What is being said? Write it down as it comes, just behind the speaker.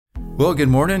Well, good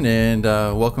morning and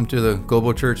welcome to the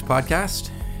Global Church Podcast.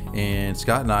 And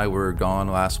Scott and I were gone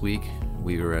last week.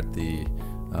 We were at the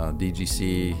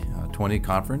DGC 20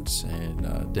 conference in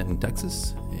Denton,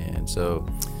 Texas. And so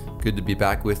good to be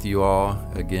back with you all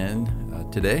again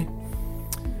today.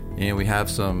 And we have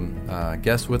some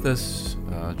guests with us.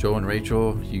 Joe and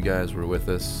Rachel, you guys were with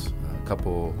us a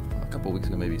couple weeks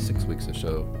ago, maybe 6 weeks or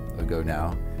so ago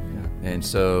now. And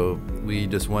so we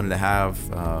just wanted to have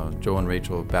Joe and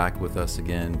Rachel back with us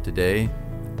again today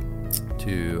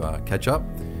to catch up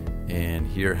and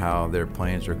hear how their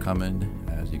plans are coming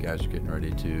as you guys are getting ready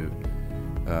to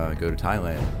go to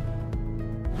Thailand.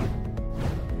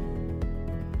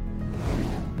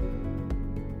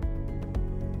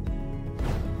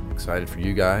 Excited for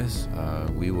you guys.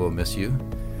 We will miss you,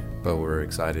 but we're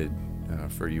excited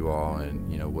for you all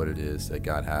and what it is that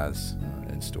God has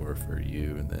in store for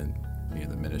you, and then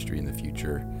the ministry in the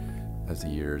future as the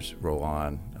years roll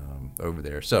on over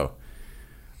there. So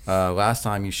last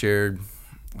time you shared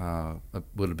a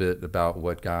little bit about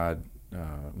what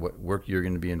work you're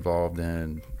going to be involved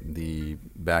in, the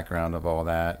background of all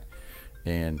that,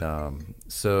 and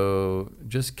so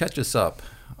just catch us up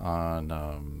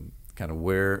on kind of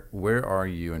where are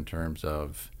you in terms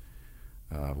of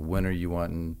when are you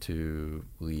wanting to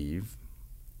leave?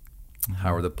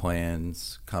 How are the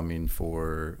plans coming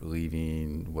for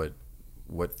leaving?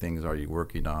 What things are you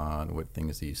working on? What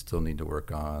things do you still need to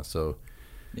work on? So,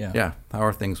 yeah. How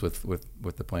are things with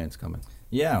the plans coming?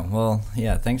 Yeah. Well,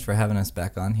 yeah. Thanks for having us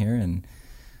back on here, and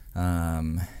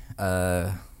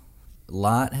a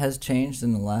lot has changed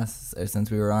in the since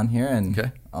we were on here,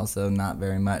 and also not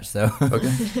very much. So,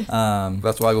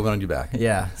 that's why we wanted you back.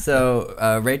 Yeah.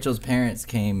 So Rachel's parents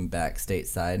came back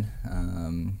stateside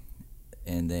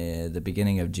in the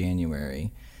beginning of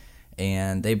January,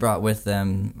 and they brought with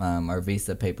them our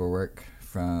visa paperwork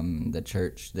from the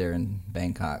church there in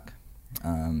Bangkok.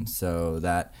 So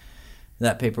that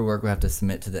paperwork we have to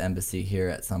submit to the embassy here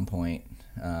at some point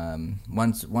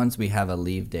once we have a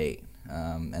leave date,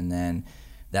 and then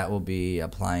that will be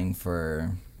applying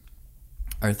for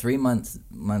our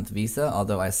 3-month visa.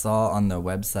 Although I saw on the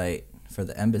website for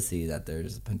the embassy that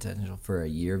there's potential for a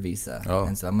year visa.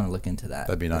 And so I'm going to look into that.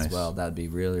 That'd be nice as well. That'd be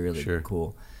really, really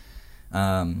cool.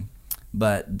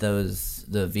 But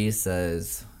the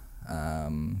visas,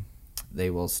 they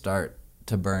will start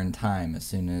to burn time as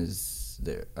soon as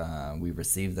we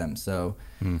receive them. So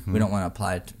we don't want to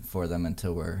apply for them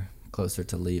until we're closer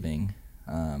to leaving.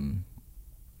 I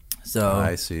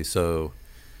see. So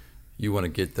you want to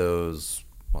get those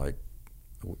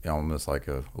almost like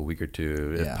a week or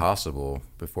two, if possible,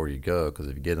 before you go, because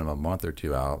if you get them a month or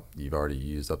two out, you've already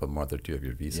used up a month or two of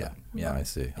your visa. Yeah. I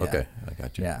see. Yeah. Okay, I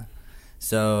got you. Yeah.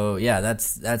 So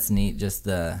that's neat. Just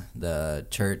the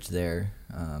church there,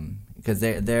 because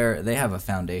they have a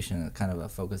foundation, kind of a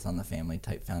focus on the family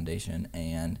type foundation,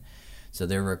 and so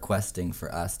they're requesting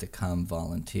for us to come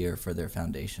volunteer for their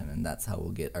foundation, and that's how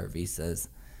we'll get our visas.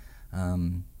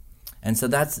 And so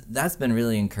that's been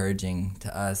really encouraging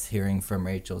to us, hearing from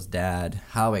Rachel's dad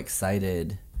how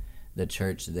excited the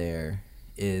church there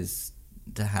is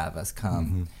to have us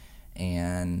come.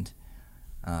 And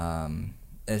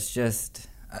it's just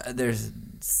there's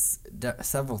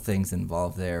several things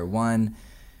involved there. One,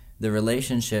 the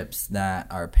relationships that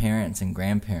our parents and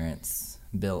grandparents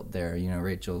built there.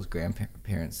 Rachel's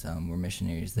grandparents were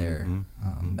missionaries there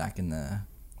back in the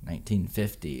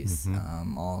 1950s,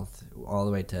 all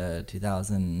the way to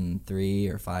 2003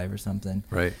 or 5 or something.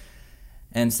 Right.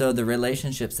 And so the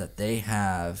relationships that they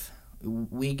have,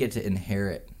 we get to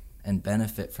inherit and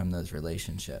benefit from those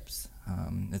relationships.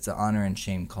 It's an honor and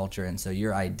shame culture, and so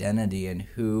your identity and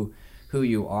who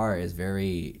you are is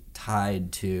very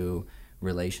tied to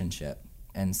relationship.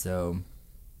 And so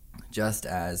just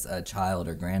as a child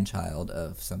or grandchild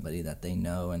of somebody that they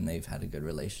know and they've had a good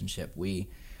relationship, we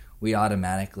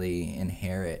automatically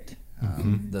inherit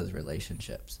those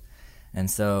relationships. And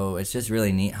so it's just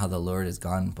really neat how the Lord has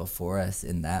gone before us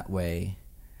in that way.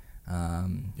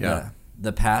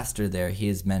 The pastor there, he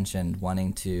has mentioned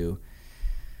wanting to,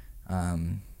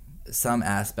 some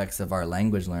aspects of our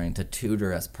language learning, to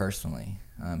tutor us personally.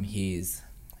 He's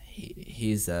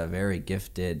a very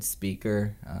gifted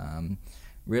speaker,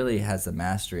 really has a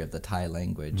mastery of the Thai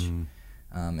language,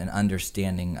 and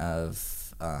understanding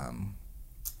of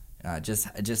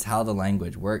just how the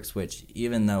language works, which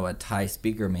even though a Thai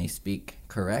speaker may speak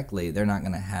correctly, they're not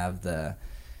going to have the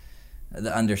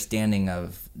understanding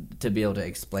of to be able to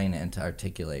explain it and to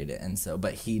articulate it. And so,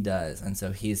 but he does. And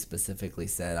so he specifically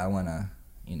said, I want to,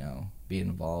 be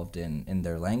involved in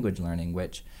their language learning,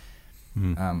 which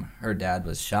her dad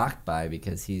was shocked by,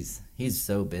 because he's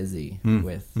so busy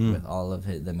with all of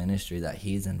the ministry that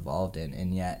he's involved in,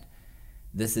 and yet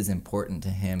this is important to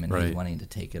him, and he's wanting to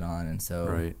take it on. And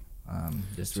so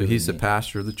just so really he's the neat.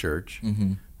 pastor of the church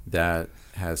that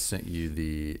has sent you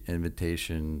the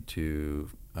invitation to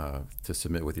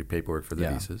submit with your paperwork for the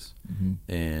visas,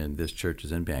 and this church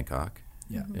is in Bangkok,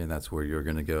 and that's where you're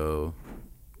going to go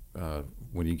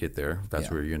when you get there. That's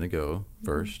where you're going to go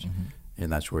first,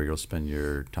 and that's where you'll spend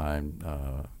your time.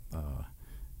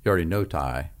 You already know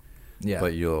Thai,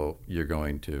 but you're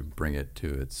going to bring it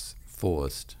to its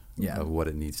fullest of what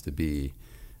it needs to be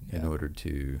in order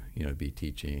to be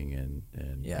teaching and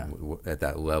at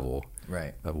that level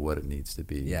of what it needs to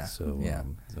be.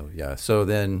 So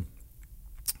then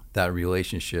that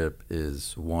relationship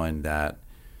is one that,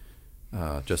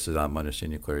 just as I'm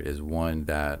understanding it clearly, is one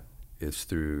that is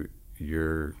through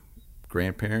your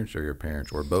grandparents or your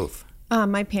parents or both.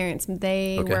 My parents,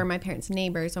 they were my parents'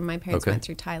 neighbors when my parents went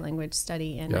through Thai language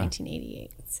study in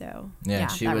 1988. So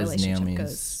she that was relationship Naomi's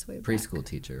goes way back. preschool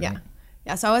teacher, right?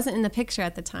 Yeah, so I wasn't in the picture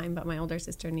at the time, but my older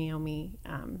sister Naomi,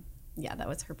 that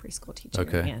was her preschool teacher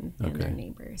and their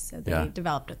neighbors. So they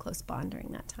developed a close bond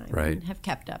during that time and have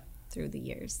kept up through the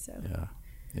years. So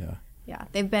yeah,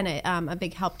 they've been a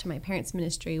big help to my parents'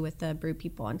 ministry with the Brew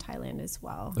people in Thailand as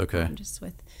well. Just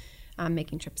with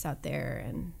making trips out there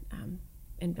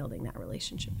and building that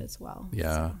relationship as well.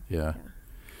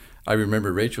 I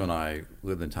remember Rachel and I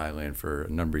lived in Thailand for a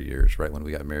number of years. Right when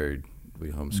we got married, we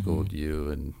homeschooled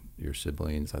you and your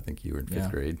siblings. I think you were in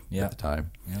fifth grade at the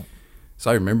time.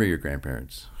 So I remember your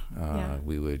grandparents.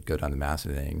 We would go down to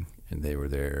Macedon, and they were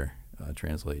there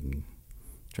translating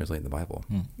the Bible.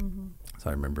 So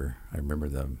I remember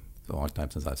them. It's a long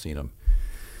time since I've seen them.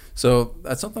 So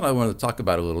that's something I wanted to talk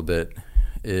about a little bit,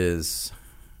 is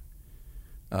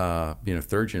being a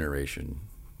third generation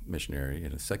missionary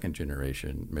and a second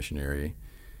generation missionary.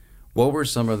 What were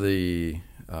some of the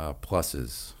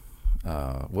pluses?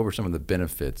 What were some of the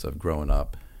benefits of growing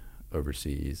up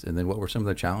overseas? And then what were some of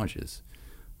the challenges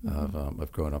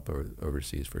of growing up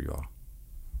overseas for you all?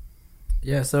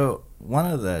 Yeah, so one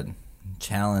of the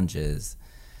challenges,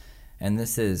 and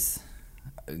this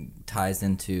ties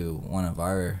into one of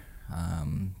our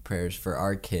prayers for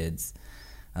our kids,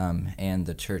 and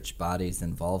the church body's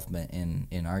involvement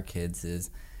in our kids, is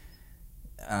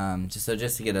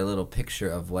just to get a little picture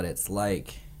of what it's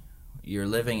like. You're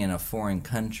living in a foreign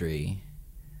country,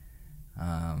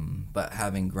 but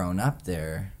having grown up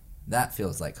there, that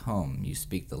feels like home. You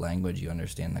speak the language, you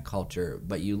understand the culture,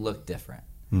 but you look different.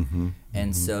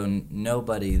 And so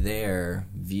nobody there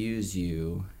views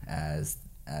you as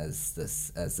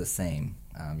the same.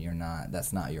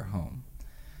 That's not your home,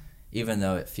 even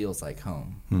though it feels like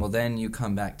home. Well, then you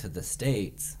come back to the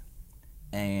States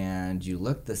and you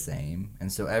look the same,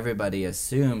 and so everybody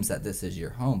assumes that this is your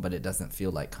home, but it doesn't feel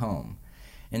like home.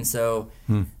 And so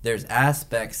there's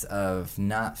aspects of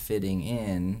not fitting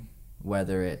in,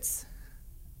 whether it's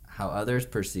how others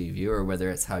perceive you or whether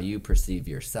it's how you perceive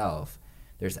yourself.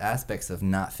 There's aspects of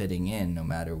not fitting in no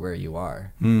matter where you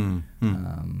are.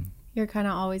 You're kind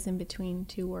of always in between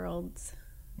two worlds.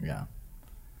 Yeah.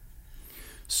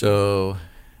 So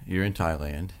you're in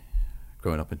Thailand,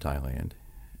 growing up in Thailand.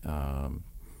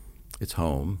 It's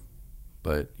home,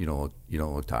 but you don't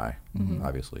look Thai,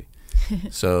 obviously.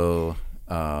 So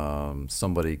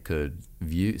somebody could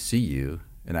see you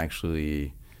and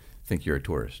actually think you're a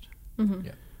tourist,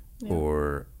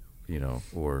 or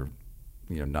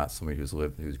not somebody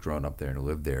who's grown up there and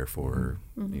lived there for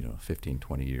 15,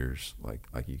 20 years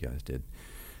like you guys did.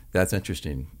 That's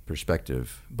interesting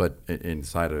perspective, but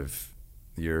inside of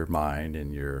your mind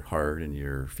and your heart and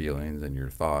your feelings and your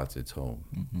thoughts, it's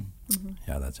home.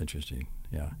 Yeah, that's interesting.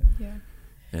 Yeah.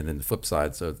 And then the flip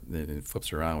side, so it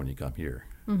flips around when you come here.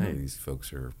 Hey, these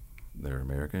folks they're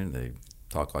American, they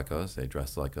talk like us, they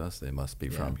dress like us, they must be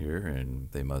from here, and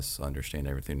they must understand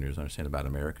everything there's to understand about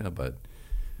America, but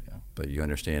you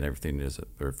understand everything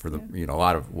a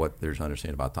lot of what there's to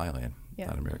understand about Thailand,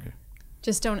 not America.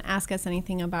 Just don't ask us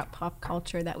anything about pop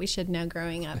culture that we should know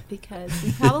growing up, because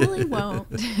we probably won't.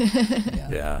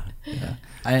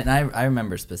 I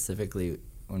remember specifically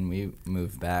when we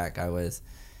moved back, I was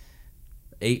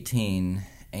 18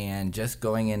 and just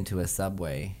going into a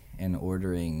Subway and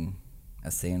ordering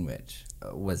a sandwich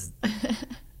was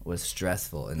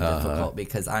stressful and difficult,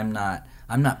 because I'm not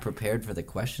prepared for the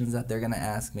questions that they're going to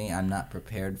ask me. I'm not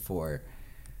prepared for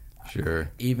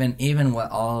even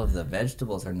what all of the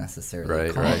vegetables are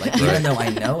necessarily called. Even though I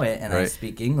know it and I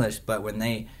speak English, but when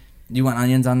do you want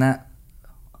onions on that?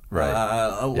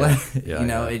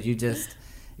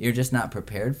 you're just not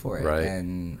prepared for it, right.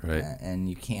 And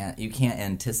you can't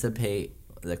anticipate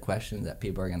the questions that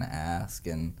people are going to ask,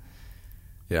 and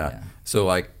so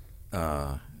like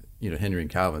Henry and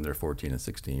Calvin, they're 14 and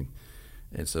 16,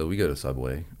 and so we go to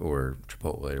Subway or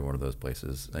Chipotle or one of those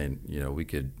places, and we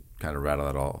could kind of rattle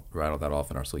that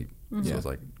off in our sleep. Mm-hmm. So it's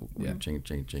like ching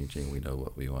ching ching ching, we know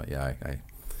what we want. I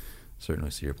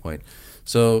certainly see your point.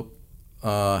 So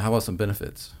how about some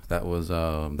benefits? That was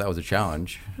a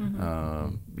challenge,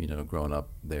 mm-hmm. Growing up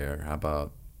there. How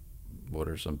about, what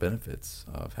are some benefits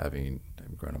of having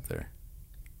grown up there?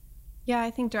 Yeah,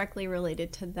 I think directly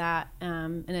related to that,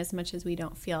 and as much as we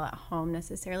don't feel at home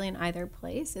necessarily in either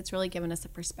place, it's really given us a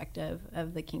perspective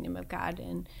of the kingdom of God,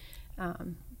 and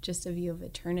just a view of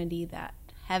eternity, that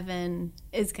heaven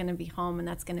is going to be home, and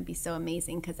that's going to be so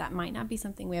amazing, because that might not be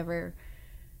something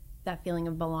that feeling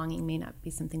of belonging may not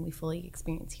be something we fully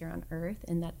experience here on earth,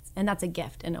 and that's a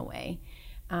gift in a way.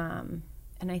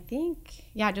 And I think,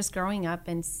 just growing up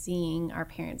and seeing our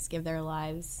parents give their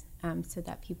lives so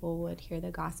that people would hear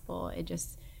the gospel, it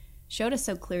just showed us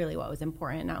so clearly what was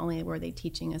important. Not only were they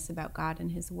teaching us about God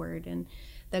and his word and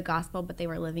the gospel, but they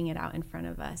were living it out in front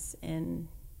of us. And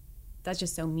that's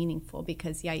just so meaningful,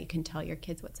 because you can tell your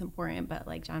kids what's important, but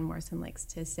like John Morrison likes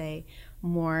to say,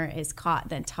 more is caught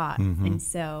than taught. Mm-hmm. And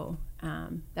so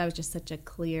that was just such a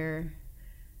clear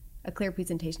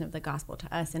presentation of the gospel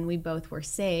to us, and we both were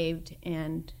saved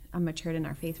and matured in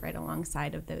our faith right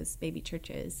alongside of those baby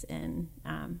churches, and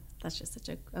that's just such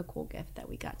a cool gift that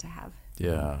we got to have.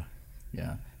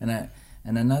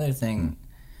 And another thing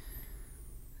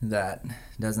that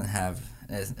doesn't have,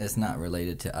 it's not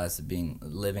related to us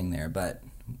living there, but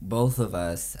both of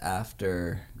us,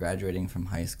 after graduating from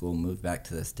high school, moved back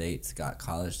to the States, got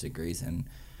college degrees, and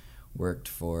worked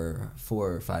for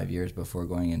 4 or 5 years before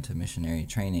going into missionary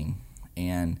training.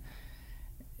 And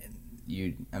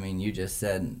you just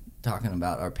said, talking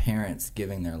about our parents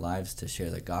giving their lives to share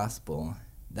the gospel,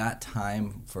 that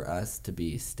time for us to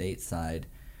be stateside,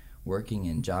 working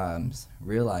in jobs,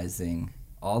 realizing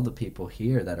all the people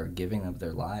here that are giving of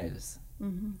their lives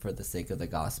mm-hmm. for the sake of the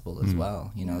gospel as mm-hmm.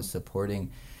 well, supporting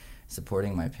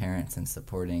my parents and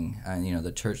supporting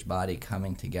the church body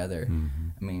coming together.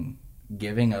 Mm-hmm.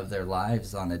 Giving of their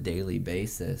lives on a daily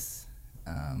basis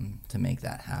to make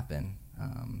that happen.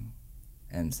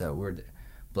 And so we're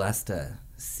blessed to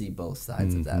see both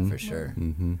sides mm-hmm. of that, for sure.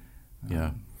 Mm-hmm.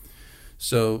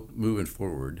 So moving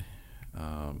forward,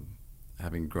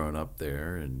 having grown up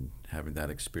there and having that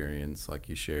experience like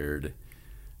you shared,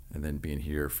 and then being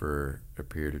here for a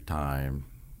period of time,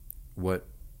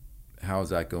 how is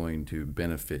that going to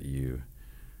benefit you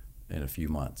in a few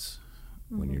months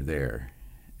mm-hmm. when you're there?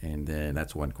 And then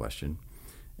that's one question.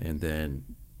 And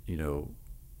then,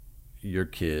 your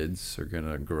kids are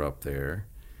going to grow up there.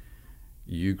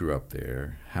 You grew up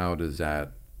there. How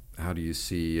do you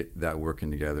see that working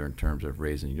together in terms of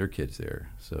raising your kids there?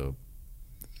 So,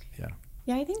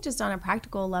 Yeah, I think just on a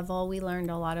practical level, we learned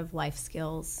a lot of life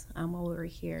skills while we were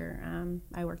here.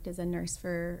 I worked as a nurse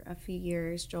for a few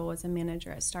years. Joel was a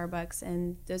manager at Starbucks,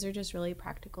 and those are just really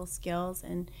practical skills.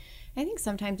 And I think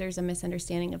sometimes there's a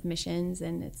misunderstanding of missions,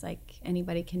 and it's like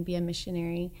anybody can be a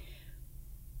missionary.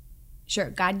 Sure,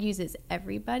 God uses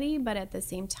everybody, but at the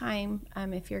same time,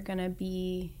 if you're going to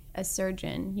be a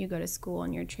surgeon, you go to school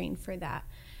and you're trained for that.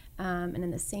 And in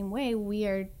the same way, we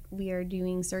are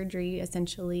doing surgery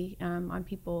essentially on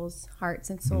people's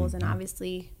hearts and souls, mm-hmm. and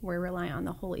obviously we're relying on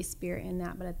the Holy Spirit in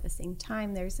that. But at the same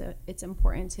time, it's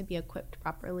important to be equipped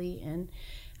properly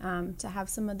and to have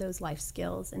some of those life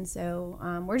skills. And so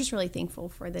we're just really thankful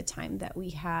for the time that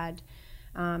we had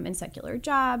in secular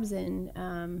jobs, and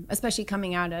especially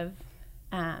coming out of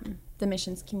the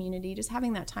missions community, just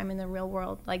having that time in the real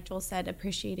world, like Joel said,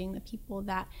 appreciating the people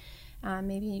that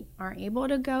maybe aren't able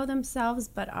to go themselves,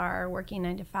 but are working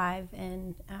 9 to 5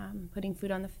 and putting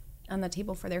food on the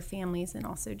table for their families, and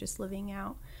also just living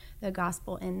out the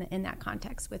gospel in that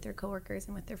context with their coworkers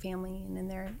and with their family and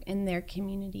in their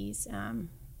communities,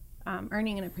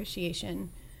 earning an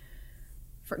appreciation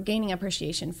gaining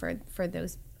appreciation for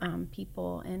those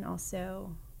people, and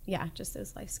also just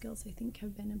those life skills I think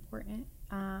have been important.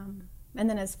 And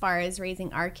then as far as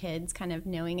raising our kids, kind of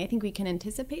knowing, I think we can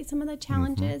anticipate some of the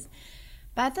challenges,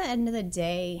 but at the end of the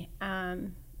day,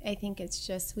 I think it's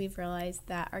just we've realized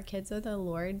that our kids are the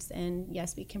Lord's, and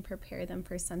yes, we can prepare them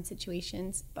for some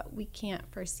situations, but we can't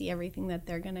foresee everything that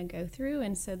they're going to go through.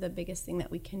 And so the biggest thing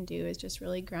that we can do is just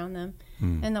really ground them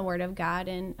in the Word of God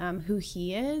and who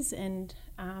He is, and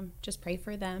just pray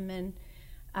for them and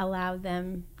allow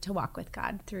them to walk with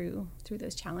God through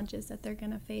those challenges that they're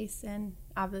going to face. And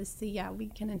obviously, we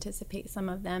can anticipate some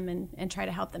of them and try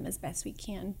to help them as best we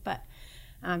can. But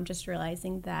just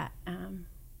realizing that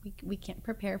we can't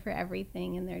prepare for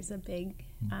everything, and there's a big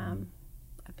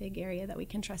area that we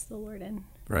can trust the Lord in.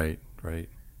 Right.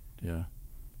 Yeah,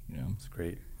 it's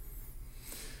great.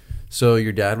 So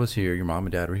your dad was here, your mom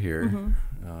and dad were here,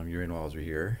 your in-laws were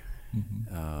here.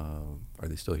 Are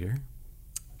they still here?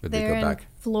 Did They're they go back? in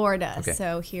Florida, Okay.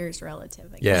 so here's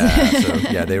relative.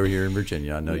 They were here in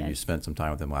Virginia. I know you spent some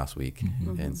time with them last week,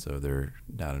 and so they're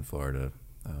down in Florida,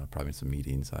 probably some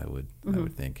meetings. I would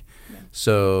think. Yeah.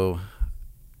 So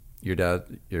your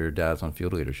dad's on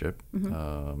field leadership.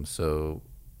 So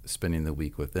spending the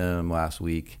week with them last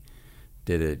week,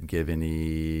 did it give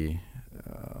any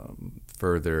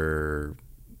further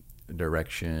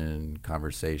direction,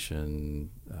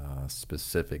 conversation,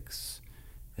 specifics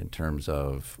in terms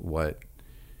of what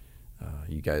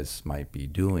you guys might be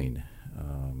doing,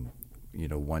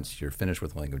 once you're finished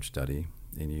with language study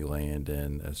and you land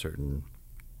in a certain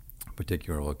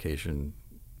particular location,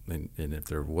 and if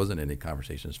there wasn't any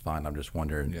conversations, fine. I'm just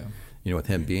wondering, with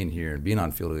him being here and being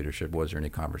on field leadership, was there any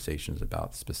conversations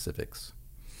about specifics?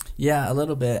 Yeah, a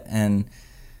little bit, and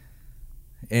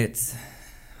it's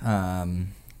the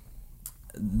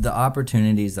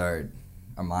opportunities are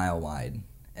a mile wide,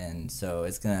 and so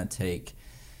it's gonna take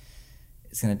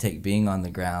being on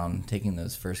the ground, taking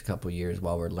those first couple years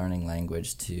while we're learning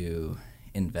language to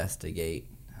investigate,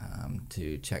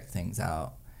 to check things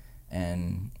out,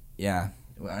 and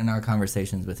in our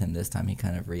conversations with him this time, he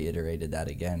kind of reiterated that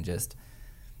again. Just,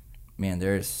 man,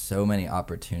 there's so many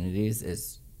opportunities.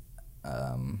 It's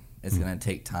going to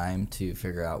take time to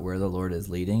figure out where the Lord is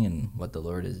leading and what the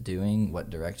Lord is doing, what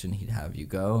direction He'd have you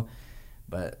go.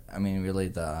 But I mean, really,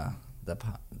 the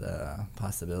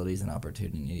possibilities and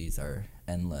opportunities are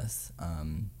endless.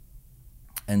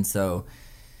 And so,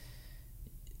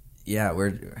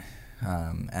 we're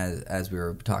as we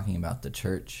were talking about the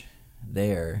church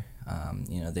there.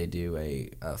 They do a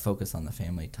focus on the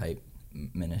family type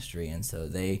ministry, and so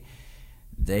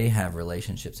they have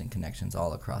relationships and connections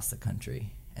all across the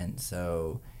country. And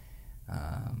so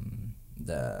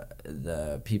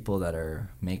the people that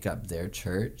make up their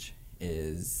church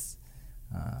is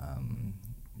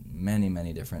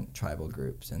many different tribal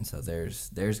groups, and so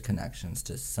there's connections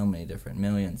to so many different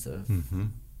millions of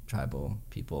tribal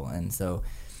people, and so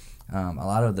a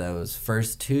lot of those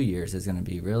first 2 years is going to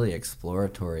be really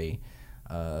exploratory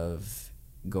of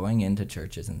going into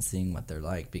churches and seeing what they're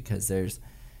like, because there's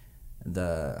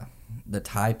the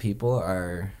Thai people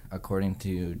are, according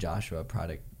to Joshua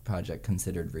Project,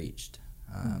 considered reached.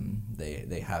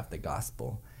 They have the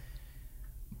gospel,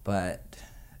 but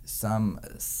some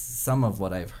of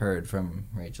what I've heard from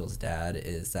Rachel's dad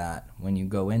is that when you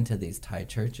go into these Thai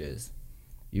churches,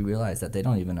 you realize that they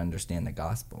don't even understand the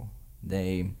gospel.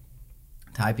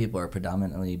 Thai people are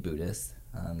predominantly Buddhist.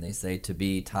 They say to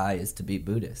be Thai is to be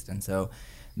Buddhist, and so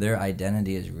their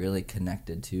identity is really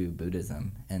connected to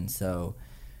Buddhism. And so,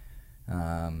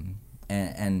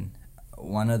 and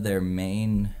one of their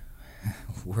main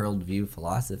worldview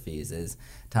philosophies is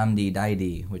Tam Di Dai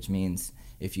Di, which means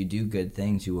if you do good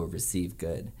things, you will receive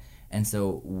good. And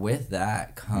so with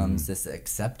that comes this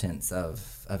acceptance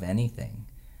of anything.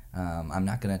 I'm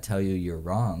not going to tell you you're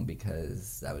wrong,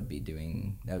 because that would be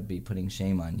putting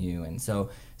shame on you. And so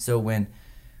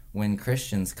when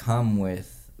Christians come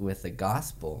with the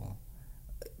gospel,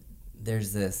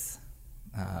 there's this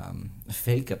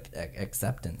fake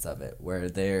acceptance of it, where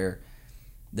they're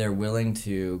willing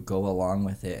to go along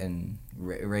with it and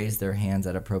raise their hands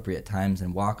at appropriate times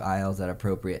and walk aisles at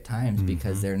appropriate times,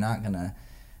 because they're not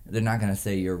gonna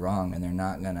say you're wrong, and they're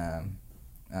not gonna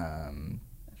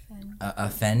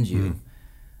offend you.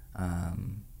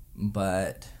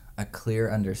 But a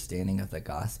clear understanding of the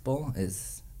gospel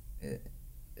is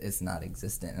not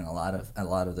existent in a lot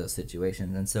of those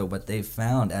situations. And so what they've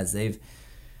found as they've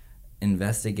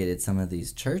investigated some of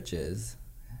these churches,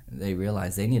 they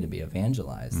realize they need to be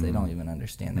evangelized. They don't even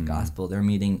understand the gospel. They're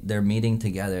meeting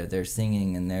together, they're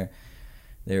singing, and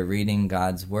they're reading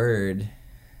God's word.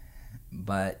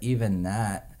 But even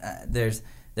that, there's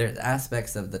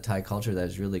aspects of the Thai culture that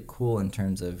is really cool in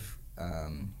terms of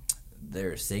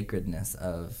their sacredness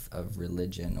of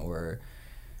religion, or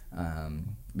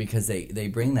because they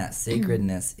bring that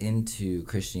sacredness into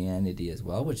Christianity as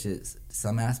well, which is,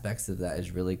 some aspects of that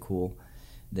is really cool.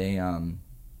 They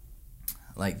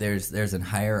there's a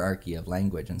hierarchy of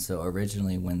language, and so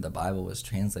originally when the Bible was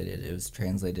translated, it was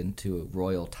translated into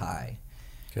Royal Thai,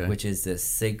 which is this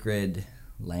sacred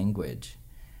language,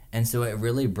 and so it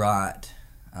really brought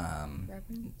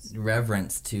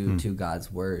reverence to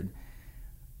God's word.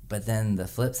 But then the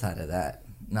flip side of that,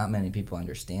 not many people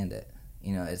understand it.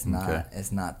 It's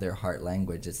not their heart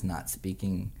language. It's not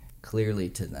speaking clearly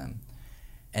to them.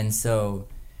 And so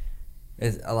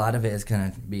a lot of it is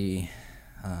going to be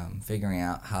figuring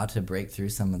out how to break through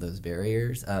some of those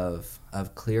barriers of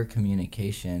clear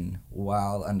communication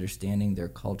while understanding their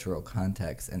cultural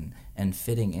context and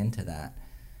fitting into that.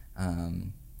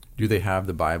 Do they have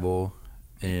the Bible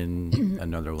in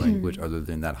another language other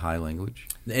than that Thai language?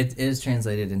 It is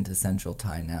translated into Central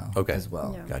Thai now as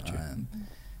well. Yeah. Gotcha.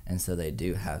 And so they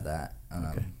do have that.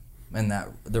 And that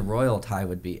the Royal Thai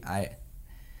would be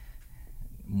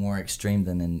more extreme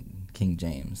than in King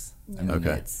James. I mean,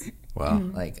 it's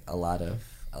like a lot of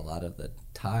the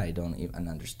Thai don't even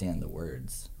understand the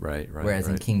words. Right. Whereas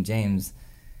in King James,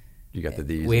 you got the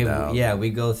these. We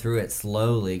go through it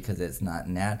slowly because it's not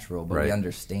natural, but we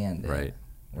understand it. Right.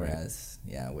 Whereas,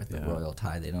 with the Royal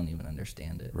Thai, they don't even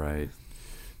understand it. Right.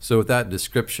 So with that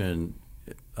description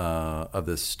of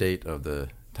the state of the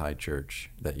Thai church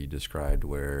that you described,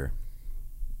 where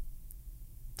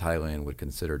Thailand would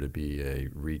consider to be a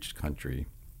reached country,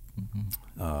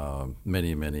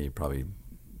 many, probably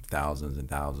thousands and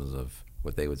thousands of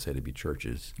what they would say to be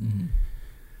churches,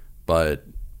 but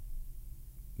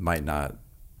might not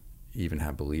even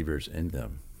have believers in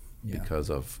them because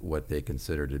of what they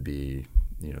consider to be,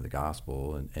 the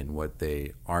gospel and what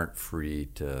they aren't free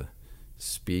to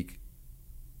speak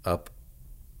up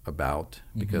about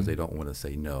because they don't want to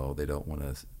say no. They don't want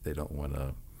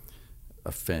to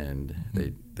offend.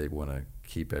 They want to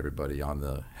keep everybody on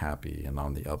the happy and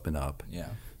on the up and up. Yeah.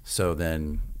 So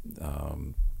then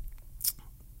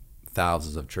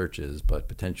thousands of churches, but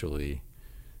potentially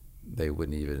they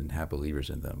wouldn't even have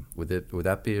believers in them. Would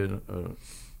that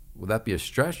be a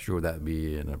stretch, or would that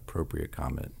be an appropriate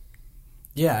comment?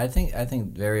 Yeah, I think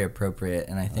very appropriate.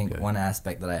 And I think one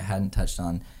aspect that I hadn't touched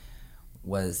on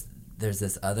was there's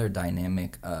this other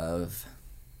dynamic of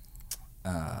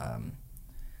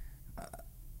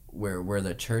where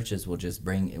the churches will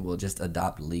just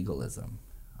adopt legalism,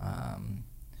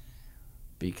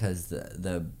 because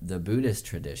the Buddhist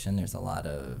tradition, there's a lot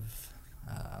of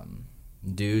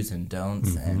do's and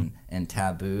don'ts and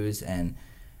taboos, and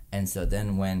so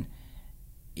then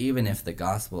even if the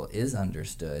gospel is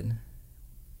understood,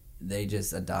 they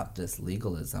just adopt this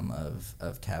legalism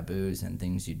of taboos and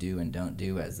things you do and don't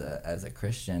do as a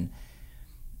Christian,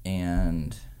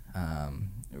 and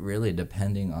really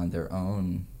depending on their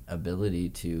own ability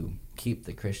to keep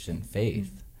the Christian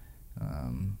faith.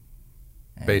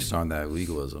 Based on that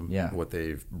legalism, what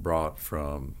they've brought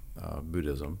from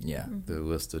Buddhism, the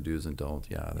list of do's and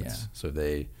don'ts, so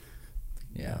they,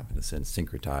 in a sense,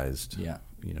 syncretized,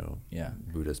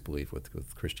 Buddhist belief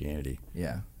with Christianity.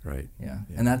 Right.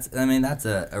 And that's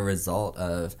a result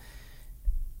of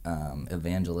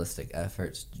evangelistic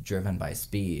efforts driven by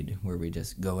speed, where we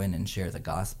just go in and share the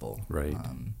gospel. Right.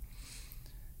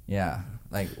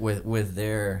 Like with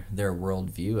their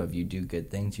worldview of you do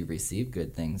good things, you receive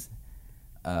good things.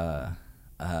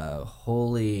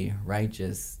 Holy,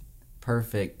 righteous,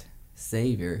 perfect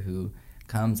Savior who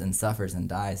comes and suffers and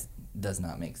dies does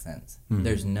not make sense.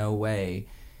 There's no way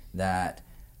that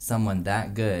someone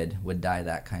that good would die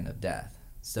that kind of death.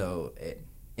 So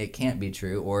it can't be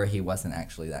true, or he wasn't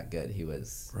actually that good. He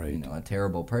was a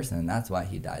terrible person, and that's why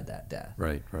he died that death.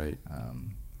 Right.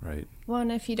 Well,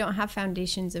 and if you don't have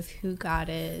foundations of who God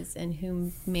is and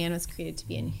who man was created to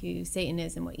be and who Satan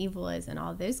is and what evil is and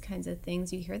all those kinds of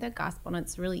things, you hear the gospel and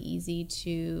it's really easy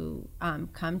to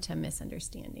come to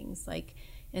misunderstandings. Like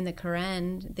in the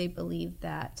Quran, they believe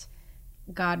that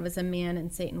God was a man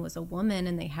and Satan was a woman,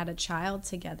 and they had a child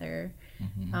together.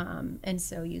 And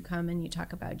so you come and you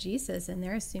talk about Jesus, and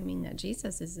they're assuming that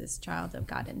Jesus is this child of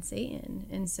God and Satan.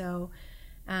 And so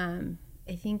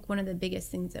I think one of the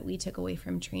biggest things that we took away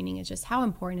from training is just how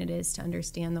important it is to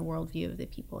understand the worldview of the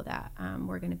people that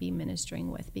we're going to be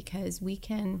ministering with, because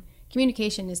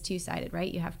communication is two-sided,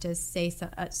 right? You have to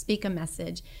speak a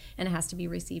message, and it has to be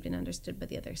received and understood by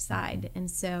the other side. And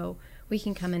so we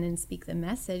can come in and speak the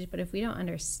message, but if we don't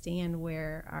understand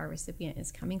where our recipient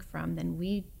is coming from, then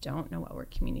we don't know what we're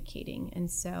communicating.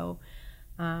 And so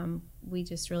we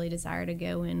just really desire to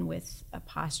go in with a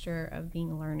posture of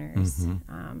being learners,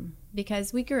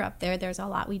 because we grew up there. There's a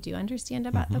lot we do understand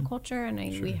about the culture, and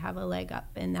we have a leg up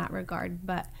in that regard,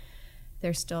 but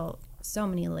there's still so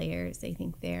many layers, I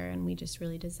think, there, and we just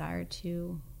really desire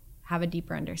to have a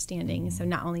deeper understanding. So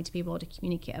not only to be able to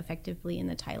communicate effectively in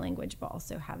the Thai language, but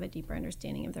also have a deeper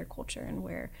understanding of their culture and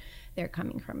where they're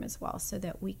coming from as well, so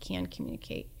that we can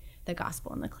communicate the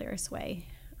gospel in the clearest way.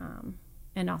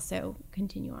 And also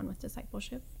continue on with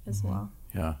discipleship as well.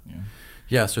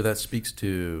 Yeah. So that speaks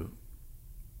to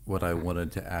what I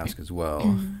wanted to ask as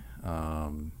well.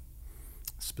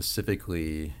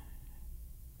 Specifically,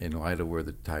 in light of where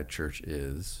the Thai church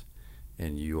is,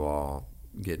 and you all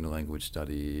getting a language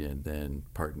study and then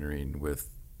partnering with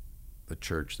the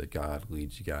church that God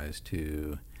leads you guys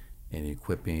to and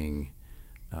equipping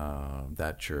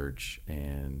that church,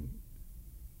 and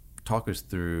talk us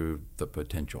through the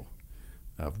potential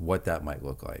of what that might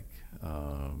look like.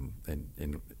 And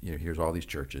you know, here's all these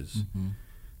churches. Mm-hmm.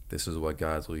 This is what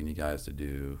God's leading you guys to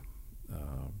do.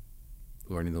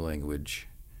 Learning the language,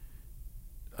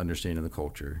 understanding the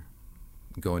culture,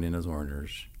 going in as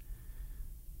learners,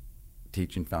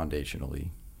 teaching foundationally,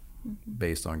 mm-hmm.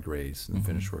 based on grace and the mm-hmm.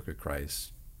 finished work of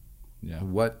Christ. Yeah.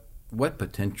 What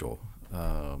potential?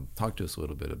 Talk to us a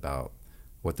little bit about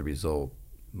what the result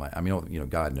might. I mean, you know,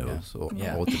 God knows.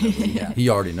 Yeah. Ultimately, yeah. He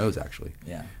already knows, actually.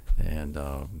 Yeah. And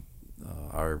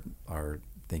our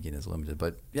thinking is limited.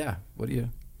 But yeah, what do you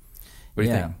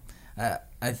think?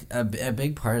 A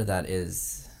big part of that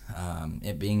is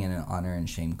it being in an honor and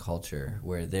shame culture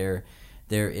where there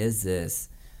is this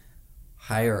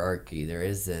hierarchy, there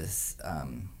is this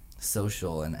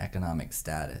social and economic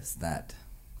status that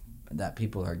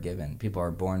people are given. People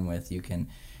are born with. You can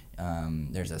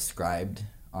there's ascribed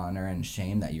honor and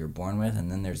shame that you're born with,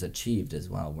 and then there's achieved as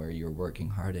well, where you're working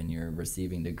hard and you're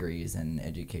receiving degrees and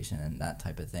education and that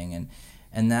type of thing,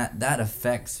 and that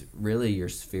affects really your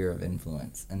sphere of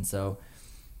influence. And so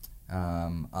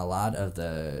a lot of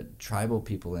the tribal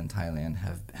people in Thailand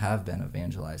have been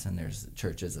evangelized, and there's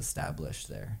churches established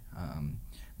there,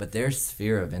 but their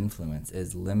sphere of influence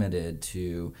is limited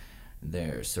to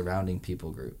their surrounding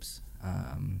people groups.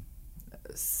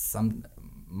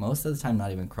 Most of the time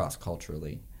not even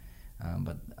cross-culturally,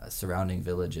 but surrounding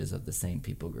villages of the same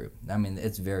people group. I mean,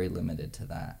 it's very limited to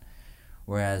that.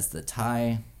 Whereas the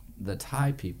Thai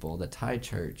people, the Thai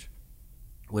church,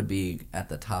 would be at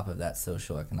the top of that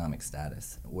socioeconomic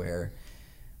status, where,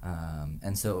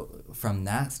 and so from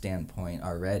that standpoint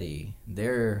already,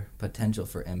 their potential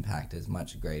for impact is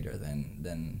much greater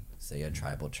than say a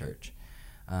tribal church.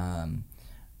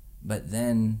 But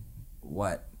then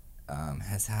what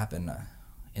has happened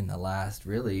in the last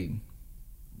really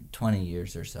 20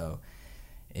 years or so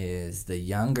is the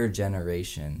younger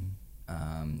generation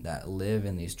that live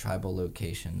in these tribal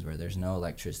locations where there's no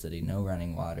electricity, no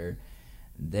running water,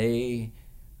 they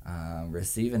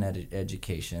receive an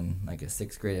education, like a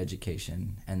 6th grade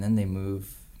education, and then they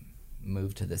move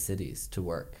to the cities to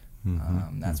work.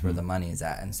 Mm-hmm. That's mm-hmm. where the money is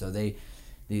at. And so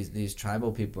these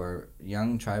tribal people,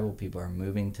 young tribal people, are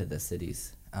moving to the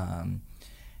cities.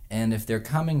 And if they're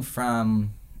coming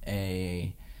from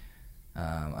a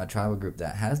tribal group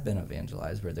that has been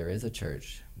evangelized, where there is a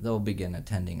church, they'll begin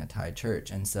attending a Thai church.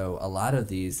 And so a lot of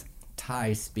these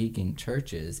Thai-speaking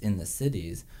churches in the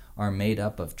cities are made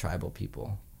up of tribal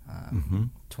people. Mm-hmm.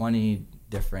 20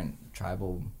 different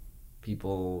tribal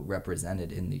people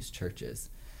represented in these churches.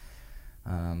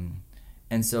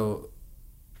 And so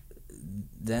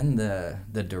then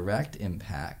the direct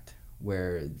impact,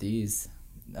 where these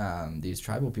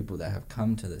tribal people that have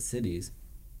come to the cities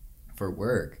for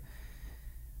work,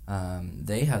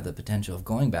 they have the potential of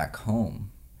going back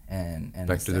home and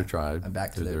back to their tribe,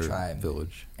 to their tribe,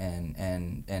 village,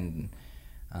 and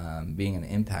being an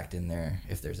impact in there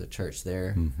if there's a church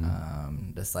there,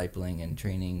 mm-hmm. Discipling and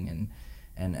training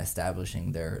and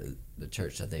establishing the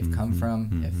church that they've mm-hmm. come from.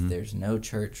 Mm-hmm. If there's no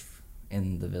church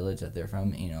in the village that they're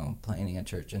from, planting a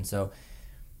church. And so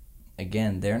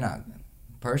again, they're not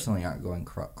personally aren't going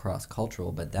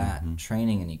cross-cultural, but that mm-hmm.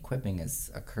 training and equipping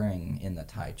is occurring in the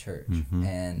Thai church. Mm-hmm.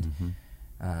 And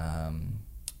mm-hmm.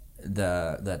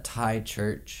 The Thai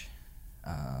church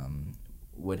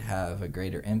would have a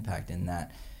greater impact in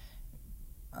that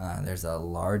there's a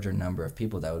larger number of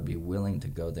people that would be willing to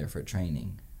go there for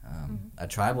training. Mm-hmm. A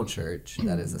tribal church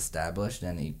that is established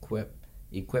and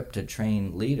equipped to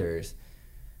train leaders,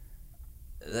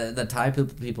 the Thai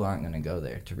people aren't going to go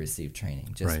there to receive training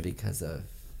just right. because of,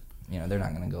 they're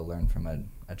not going to go learn from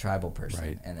a tribal person.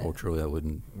 Right. And culturally, that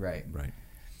wouldn't. Right. Right.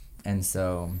 And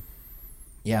so,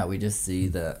 yeah, we just see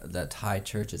the Thai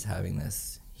church as having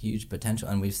this huge potential,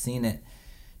 and we've seen it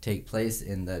take place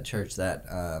in the church that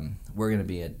we're going to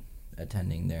be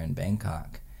attending there in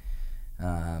Bangkok,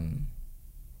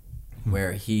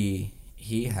 where he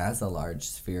has a large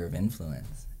sphere of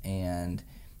influence, and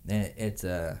it's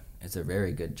a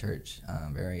very good church,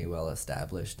 very well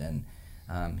established, and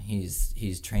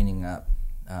he's training up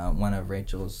one of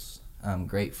Rachel's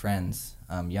great friends,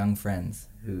 young friends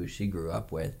who she grew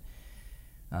up with.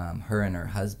 Her and her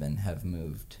husband have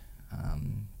moved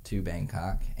to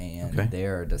Bangkok, and they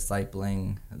are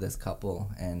discipling this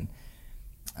couple, and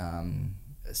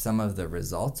some of the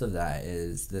results of that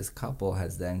is this couple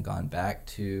has then gone back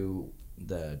to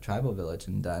the tribal village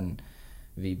and done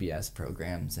VBS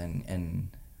programs and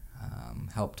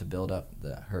helped to build up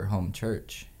her home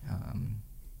church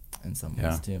in some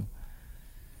ways too.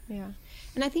 Yeah.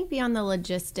 And I think beyond the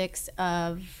logistics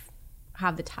of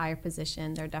how the tie are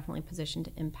positioned, they're definitely positioned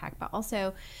to impact, but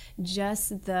also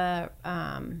just the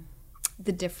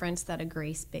difference that a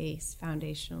grace-based,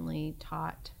 foundationally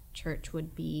taught church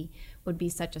would be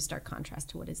such a stark contrast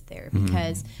to what is there,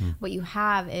 because what you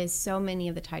have is so many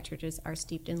of the Thai churches are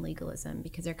steeped in legalism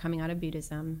because they're coming out of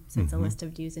Buddhism, so it's a list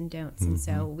of do's and don'ts, and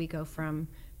so we go from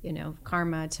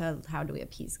karma to how do we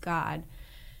appease God.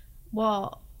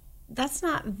 Well, that's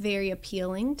not very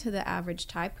appealing to the average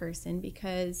Thai person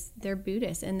because they're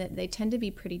Buddhist and that they tend to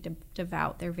be pretty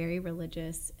devout. They're very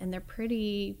religious and they're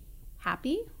pretty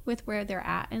happy with where they're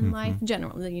at in life.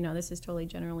 Generally, this is totally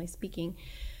generally speaking.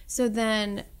 So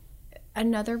then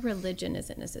another religion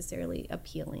isn't necessarily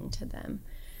appealing to them.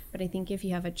 But I think if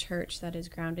you have a church that is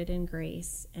grounded in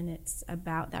grace and it's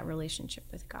about that relationship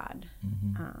with God,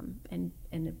 and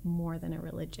more than a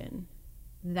religion,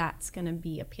 that's going to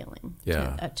be appealing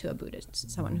to a Buddhist,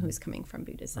 someone who's coming from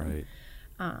Buddhism. Right.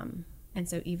 And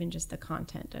so even just the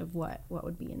content of what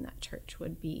would be in that church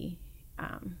would be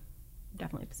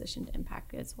definitely positioned to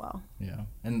impact as well. Yeah,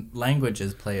 and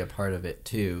languages play a part of it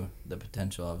too, the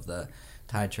potential of the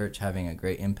Thai church having a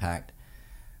great impact.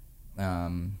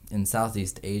 In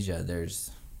Southeast Asia,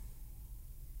 there's,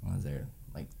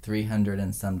 like 300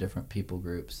 and some different people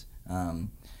groups,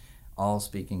 all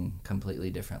speaking completely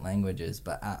different languages,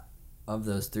 but of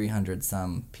those 300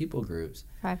 some people groups,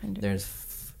 500.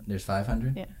 There's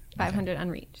 500? Yeah, 500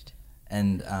 unreached.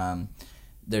 And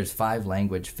there's 5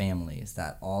 language families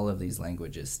that all of these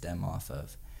languages stem off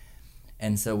of.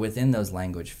 And so within those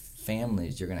language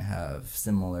families, you're going to have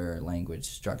similar language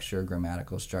structure,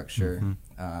 grammatical structure.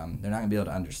 They're not going to be able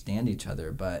to understand each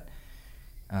other, but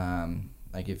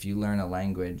like if you learn a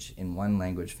language in one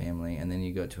language family and then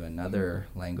you go to another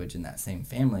language in that same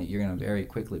family, you're going to very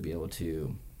quickly be able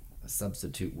to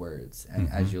substitute words. And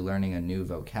as you're learning a new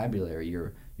vocabulary,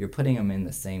 you're putting them in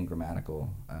the same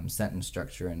grammatical sentence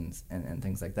structure and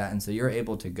things like that. And so you're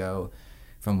able to go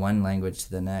from one language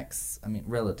to the next,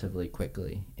 relatively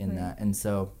quickly in that. And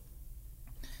so,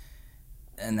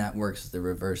 and that works the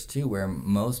reverse too, where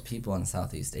most people in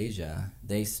Southeast Asia,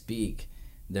 they speak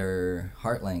their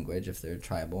heart language if they're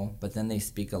tribal, but then they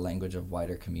speak a language of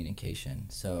wider communication.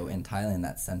 So in Thailand,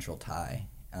 that's Central Thai.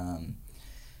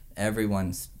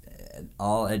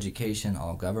 All education,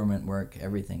 all government work,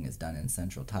 everything is done in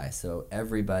Central Thai. So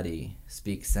everybody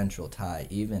speaks Central Thai,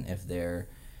 even if they're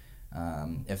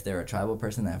a tribal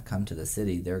person that have come to the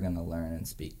city, they're going to learn and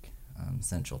speak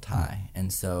Central Thai.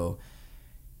 And so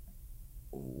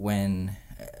when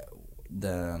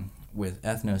with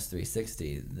Ethnos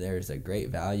 360, there's a great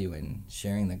value in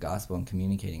sharing the gospel and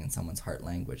communicating in someone's heart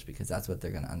language, because that's what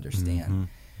they're going to understand.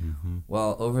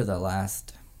 Well, over the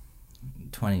last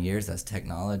 20 years, as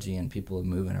technology and people are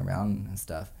moving around and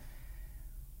stuff,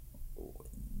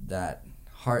 that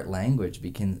heart language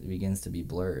begins to be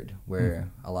blurred, where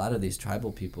a lot of these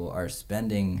tribal people are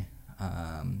spending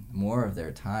more of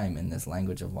their time in this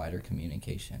language of wider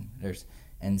communication. There's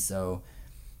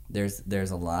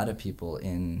a lot of people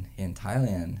in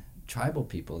Thailand, tribal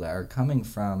people, that are coming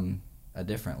from a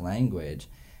different language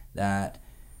that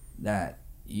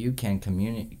you can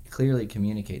clearly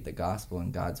communicate the gospel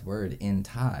and God's word in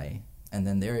Thai, and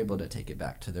then they're able to take it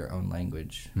back to their own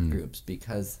language groups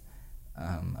because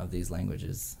of these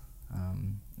languages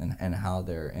and how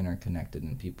they're interconnected,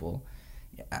 and people,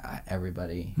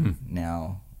 everybody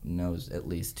now knows at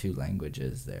least 2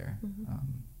 languages there.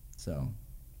 So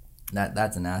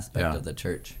that's an aspect of the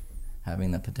church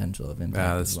having the potential of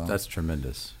impact as well. That's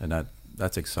tremendous, and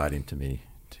that's exciting to me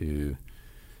to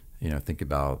think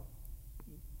about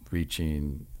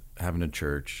having a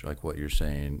church like what you're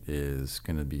saying is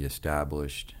going to be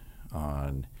established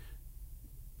on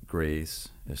grace,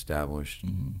 established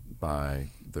by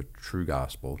the true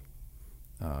gospel,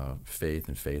 faith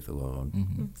and faith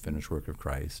alone, finished work of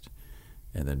Christ,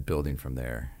 and then building from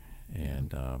there,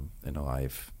 and in a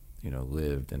life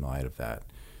lived in light of that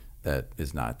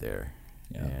is not there.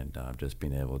 And just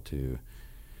being able to,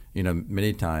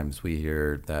 many times we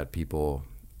hear that people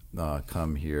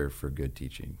come here for good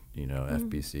teaching.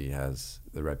 FBC has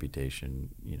the reputation,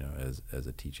 as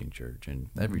a teaching church, and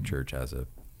every church has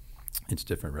its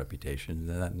different reputation,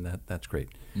 and that's great.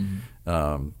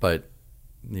 But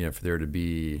for there to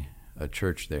be a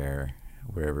church there,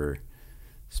 wherever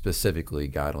specifically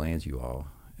God lands you all,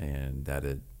 and that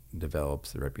it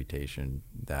develops the reputation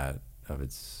that of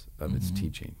its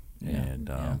teaching and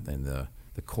the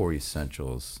core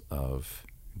essentials of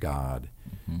God,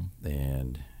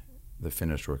 and the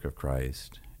finished work of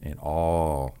Christ and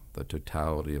all the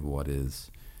totality of what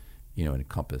is,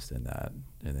 encompassed in that.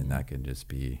 And then that can just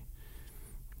be,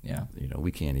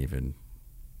 we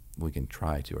can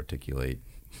try to articulate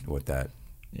what that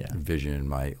vision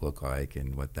might look like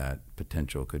and what that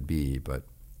potential could be, but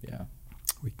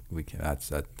we can.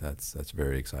 That's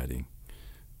very exciting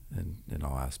in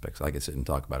all aspects. I could sit and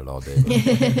talk about it all day,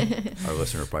 but our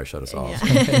listener will probably shut us off. So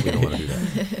we don't want to do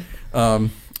that.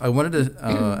 I wanted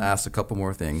to ask a couple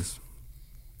more things.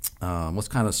 Let's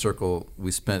kind of circle.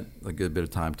 We spent a good bit of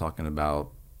time talking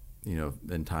about,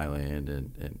 in Thailand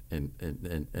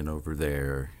and over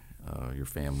there, your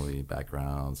family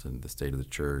backgrounds and the state of the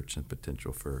church and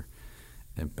potential for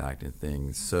impacting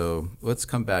things. So let's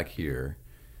come back here,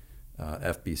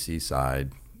 FBC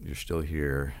side. You're still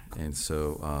here, and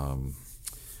so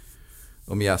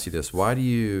let me ask you this: why do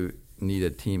you need a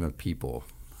team of people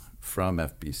from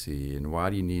FBC, and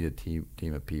why do you need a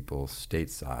team of people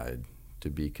stateside to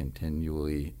be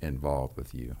continually involved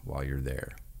with you while you're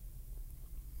there?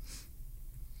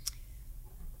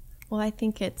 Well, I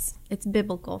think it's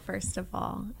biblical, first of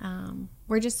all.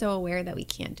 We're just so aware that we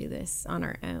can't do this on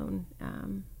our own,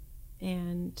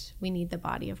 and we need the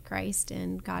body of Christ,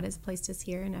 and God has placed us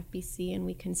here in FBC, and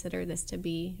we consider this to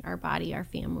be our body, our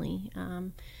family,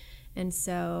 and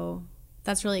so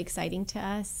that's really exciting to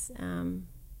us.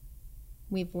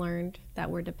 We've learned that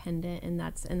we're dependent, and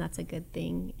that's a good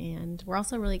thing, and we're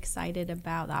also really excited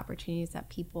about the opportunities that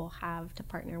people have to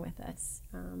partner with us.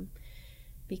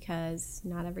 Because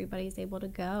not everybody's able to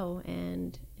go,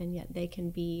 and yet they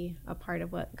can be a part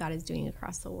of what God is doing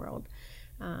across the world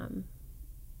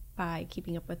by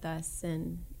keeping up with us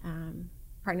and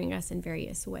partnering us in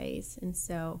various ways. And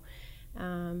so,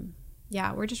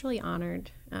 we're just really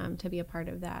honored to be a part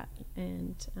of that.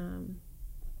 And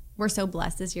we're so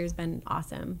blessed. This year's been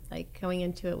awesome. Like, going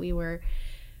into it, we were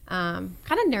kind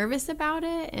of nervous about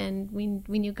it, and we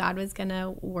knew God was going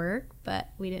to work, but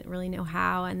we didn't really know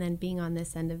how. And then being on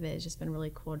this end of it has just been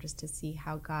really cool, just to see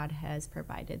how God has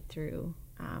provided through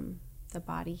the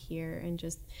body here and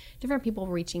just different people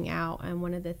reaching out. And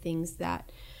one of the things that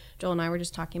Joel and I were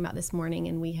just talking about this morning,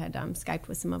 and we had Skyped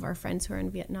with some of our friends who are in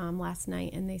Vietnam last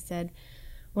night, and they said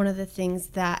one of the things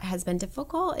that has been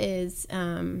difficult is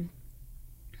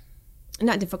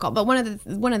not difficult, but one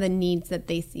of the needs that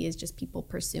they see is just people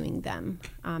pursuing them.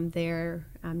 They're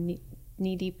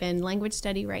knee deep in language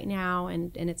study right now,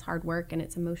 and it's hard work and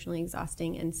it's emotionally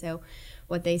exhausting. And so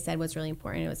what they said was really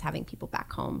important. It was having people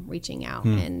back home reaching out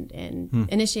and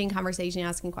initiating conversation,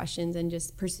 asking questions, and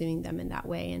just pursuing them in that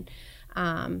way. And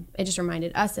it just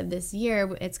reminded us of this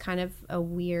year. It's kind of a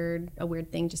weird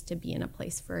thing just to be in a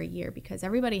place for a year, because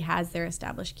everybody has their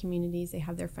established communities, they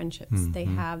have their friendships, they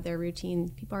have their routine,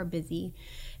 people are busy.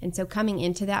 And so coming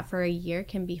into that for a year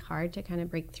can be hard to kind of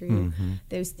break through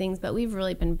those things. But we've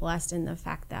really been blessed in the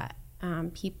fact that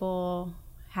people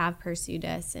have pursued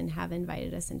us and have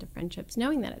invited us into friendships,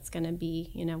 knowing that it's going to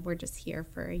be, we're just here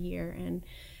for a year, and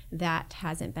that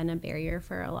hasn't been a barrier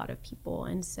for a lot of people.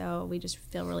 And so we just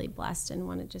feel really blessed and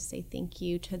want to just say thank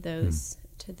you to those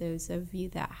of you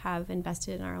that have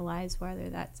invested in our lives, whether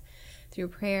that's through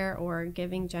prayer or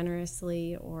giving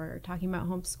generously or talking about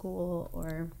homeschool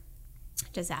or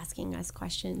just asking us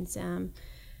questions.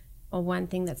 One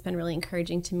thing that's been really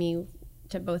encouraging to me,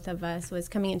 to both of us, was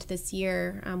coming into this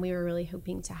year, we were really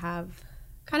hoping to have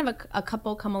kind of a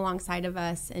couple come alongside of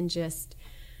us and just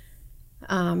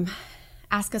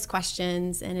ask us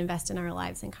questions and invest in our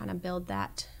lives and kind of build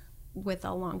that with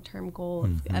a long-term goal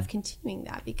of continuing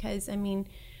that. Because,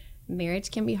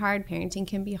 marriage can be hard, parenting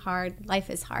can be hard, life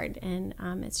is hard, and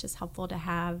it's just helpful to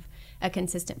have a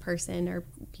consistent person or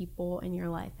people in your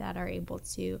life that are able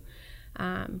to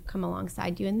come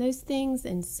alongside you in those things.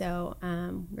 And so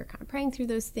we're kind of praying through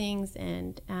those things,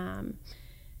 and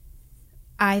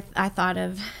I thought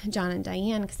of John and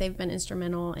Diane, because they've been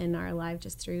instrumental in our life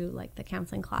just through like the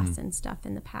counseling class and stuff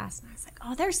in the past. And I was like,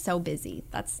 oh, they're so busy.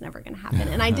 That's never going to happen.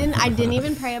 And I didn't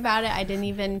even pray about it. I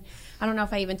don't know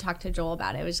if I even talked to Joel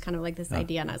about it. It was just kind of like this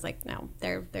idea. And I was like, no,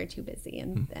 they're too busy.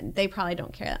 And they probably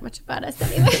don't care that much about us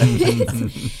anyway.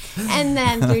 And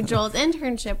then through Joel's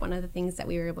internship, one of the things that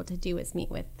we were able to do was meet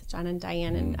with John and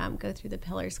Diane and go through the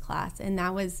Pillars class. And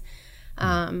that was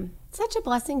such a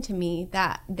blessing to me,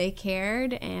 that they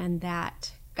cared and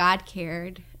that God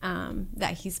cared,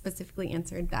 that he specifically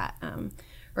answered that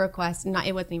request.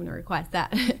 It wasn't even a request,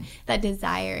 that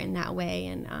desire in that way.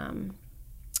 And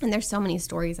there's so many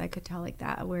stories I could tell like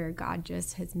that, where God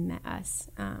just has met us.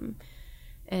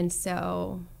 And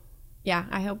so yeah,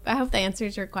 I hope that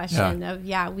answers your question of,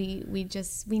 we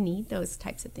need those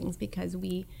types of things because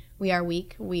we are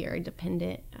weak. We are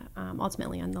dependent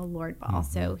ultimately on the Lord, but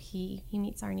also he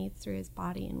meets our needs through his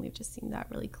body. And we've just seen that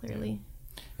really clearly.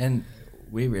 And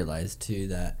we realized too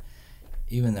that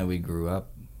even though we grew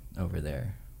up over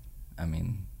there, I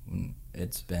mean,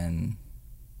 it's been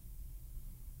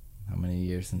how many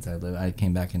years since I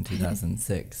came back in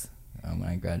 2006 when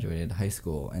I graduated high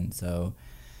school. And so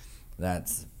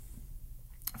that's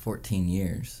 14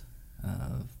 years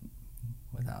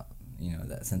without,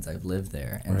 that since I've lived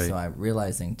there. And so I'm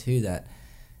realizing too that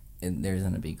there's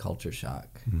going to be culture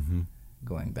shock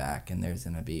going back, and there's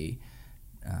going to be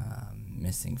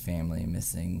missing family,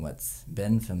 missing what's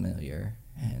been familiar.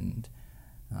 And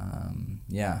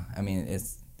I mean,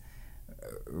 it's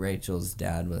Rachel's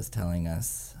dad was telling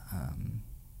us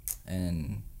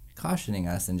and cautioning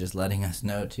us and just letting us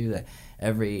know too that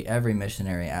every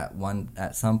missionary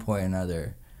at some point or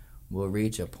another will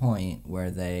reach a point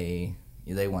where they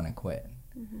want to quit.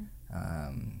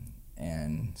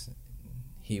 And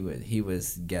he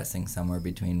was guessing somewhere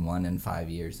between 1 and 5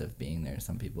 years of being there.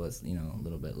 Some people it's a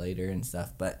little bit later and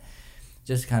stuff, but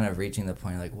just kind of reaching the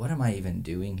point like, what am I even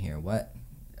doing here? What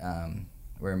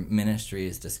where ministry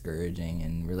is discouraging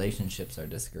and relationships are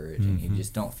discouraging. You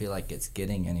just don't feel like it's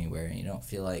getting anywhere, and you don't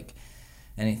feel like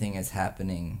anything is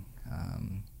happening.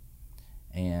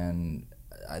 And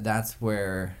that's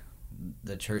where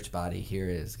the church body here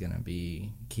is going to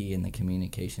be key, and the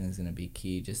communication is going to be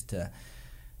key, just to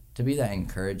be that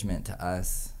encouragement to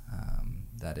us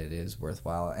that it is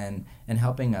worthwhile, and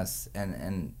helping us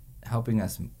and helping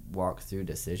us walk through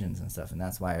decisions and stuff. And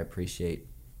that's why I appreciate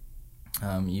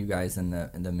you guys in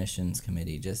the missions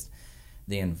committee, just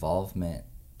the involvement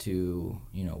to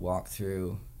walk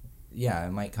through.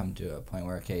 It might come to a point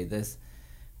where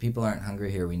people aren't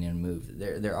hungry here, we need to move.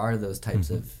 There are those types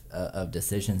of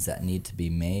decisions that need to be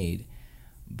made,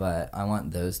 but I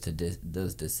want those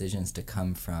decisions to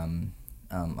come from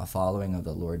a following of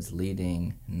the Lord's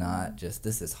leading, not just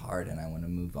this is hard and I want to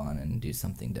move on and do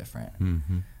something different.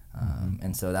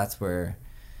 And so that's where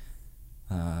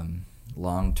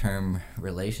long-term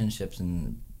relationships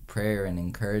and prayer and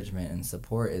encouragement and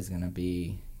support is going to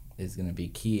be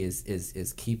key,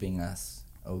 is keeping us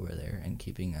over there and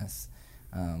keeping us,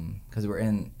 because we're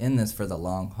in this for the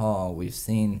long haul. We've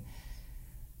seen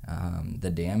the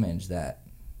damage that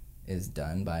is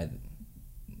done by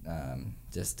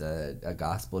just a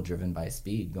gospel driven by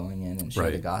speed, going in and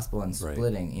share the gospel and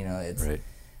splitting.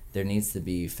 There needs to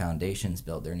be foundations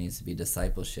built. There needs to be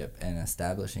discipleship and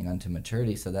establishing unto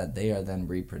maturity, so that they are then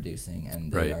reproducing,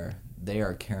 and they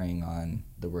are carrying on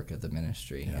the work of the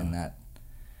ministry. And that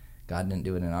God didn't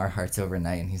do it in our hearts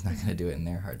overnight, and He's not going to do it in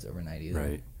their hearts overnight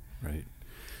either. Right.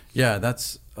 Yeah,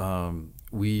 that's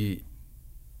we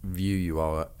view you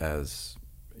all as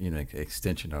an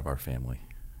extension of our family.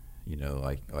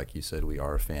 Like you said, we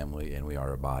are a family and we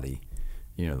are a body.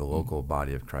 The local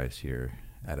body of Christ here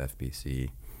at FBC.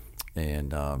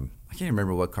 And I can't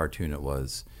remember what cartoon it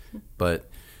was, but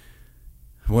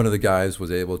one of the guys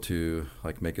was able to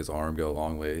make his arm go a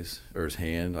long ways, or his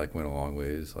hand went a long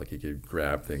ways, he could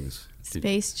grab things.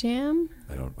 Space Jam?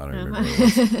 I don't remember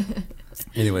what it was.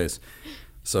 Anyways,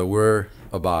 so we're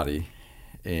a body,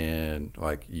 and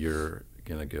you're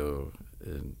gonna go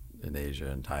in Asia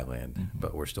and Thailand,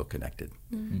 but we're still connected.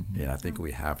 And I think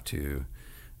we have to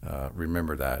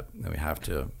remember that, and we have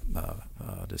to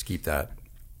just keep that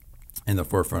in the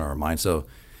forefront of our mind. So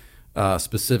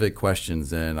specific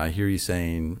questions, and I hear you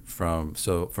saying from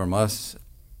us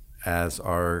as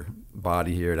our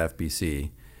body here at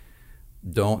FBC,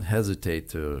 don't hesitate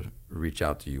to reach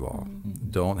out to you all.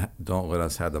 Don't let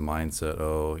us have the mindset,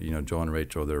 Joe and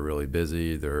Rachel, they're really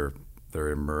busy, they're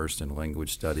immersed in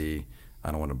language study,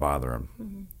 I don't want to bother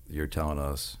them. You're telling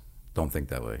us, don't think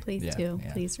that way. Please do.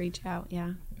 Yeah. Please reach out.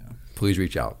 Yeah. Please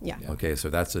reach out. Yeah. Okay, so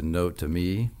that's a note to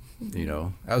me.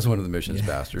 As one of the missions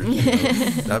pastors,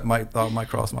 that thought might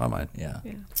cross my mind. Yeah.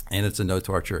 And it's a note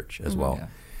to our church as well. Yeah.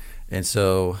 And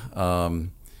so,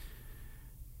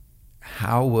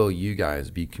 how will you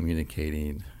guys be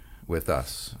communicating with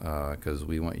us? Because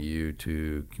we want you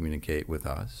to communicate with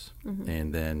us,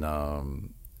 and then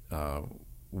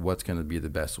what's going to be the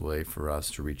best way for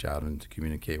us to reach out and to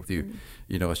communicate with you.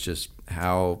 It's just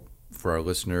how, for our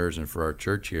listeners and for our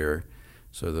church here,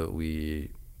 so that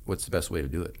what's the best way to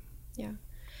do it? Yeah.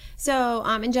 So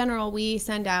in general, we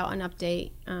send out an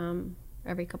update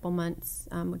every couple months,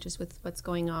 which is with what's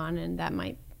going on, and that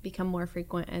might become more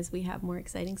frequent as we have more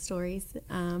exciting stories.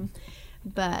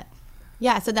 But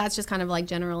yeah, so that's just kind of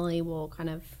generally we'll kind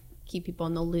of keep people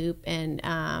in the loop,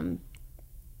 and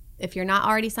if you're not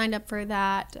already signed up for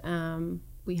that,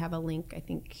 we have a link. I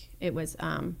think it was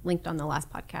linked on the last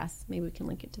podcast. Maybe we can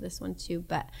link it to this one too.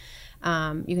 But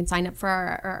you can sign up for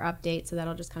our update, so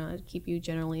that'll just kind of keep you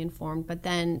generally informed. But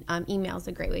then email is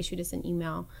a great way. Shoot us an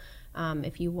email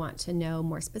if you want to know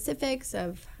more specifics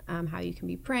of how you can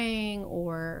be praying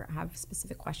or have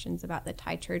specific questions about the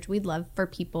Thai church. We'd love for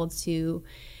people to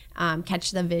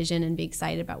catch the vision and be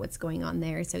excited about what's going on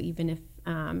there. So even if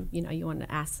you want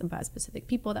to ask about specific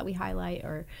people that we highlight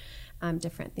or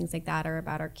different things like that, or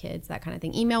about our kids, that kind of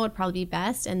thing, email would probably be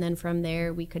best. And then from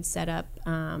there we could set up,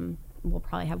 we'll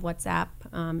probably have WhatsApp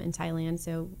in Thailand,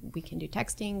 so we can do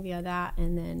texting via that.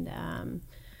 And then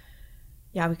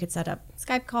we could set up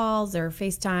Skype calls or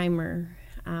FaceTime or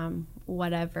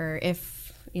whatever,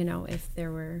 if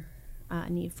there were a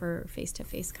need for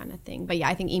face-to-face kind of thing. But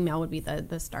I think email would be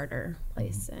the starter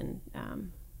place. And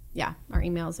our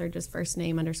emails are just first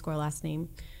name _ last name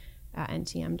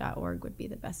 @ntm.org would be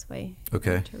the best way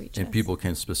to reach us. People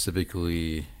can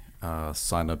specifically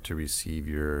sign up to receive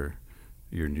your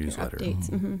newsletter. Your updates.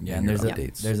 Mm-hmm. Yeah, and there's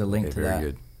a link to that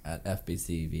good. At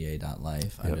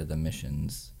FBCVA.life under the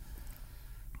missions.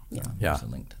 There's a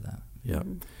link to that. Yeah.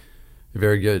 Mm-hmm.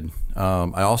 Very good.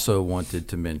 I also wanted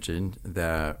to mention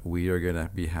that we are going to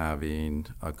be having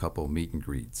a couple meet and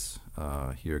greets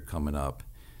here coming up,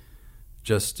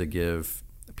 just to give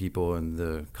people in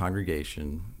the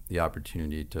congregation the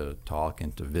opportunity to talk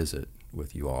and to visit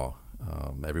with you all.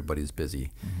 Everybody's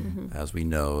busy, as we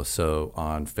know. So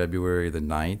on February the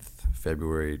 9th,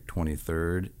 February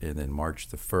 23rd, and then March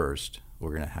the 1st,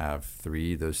 we're going to have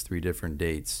those three different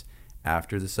dates.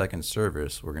 After the second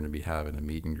service, we're going to be having a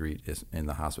meet and greet in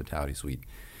the hospitality suite.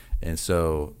 And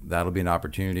so that'll be an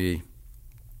opportunity.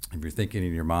 If you're thinking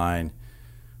in your mind,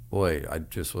 boy, I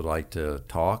just would like to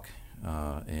talk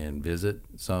and visit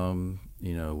some,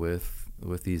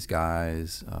 with these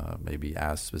guys, maybe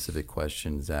ask specific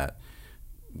questions that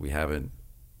we haven't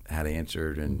had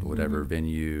answered in whatever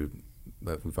venue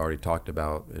that we've already talked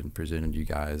about and presented you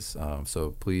guys.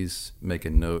 So please make a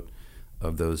note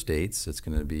of those dates. It's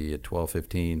going to be at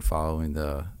 12:15 following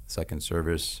the second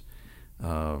service,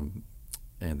 and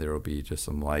there will be just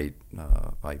some light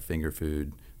finger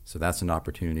food. So that's an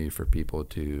opportunity for people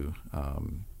to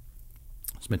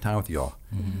spend time with you all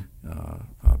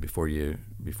before you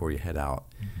head out.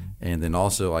 And then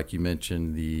also, like you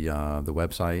mentioned, the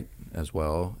website as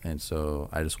well. And so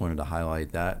I just wanted to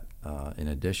highlight that. In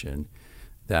addition,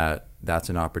 that's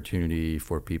an opportunity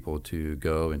for people to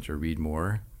go and to read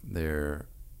more.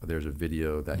 There's a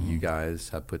video that you guys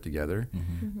have put together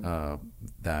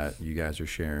that you guys are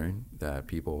sharing,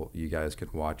 that you guys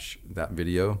could watch that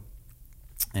video.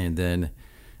 And then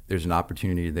there's an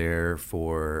opportunity there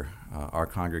for our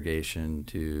congregation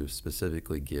to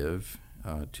specifically give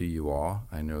to you all.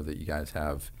 I know that you guys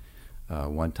have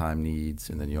one-time needs,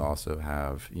 and then you also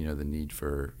have the need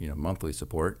for monthly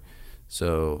support.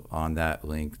 So on that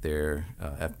link there,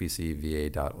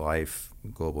 FBCVA.life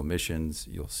Global Missions,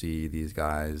 you'll see these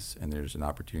guys, and there's an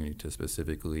opportunity to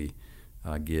specifically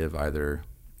give either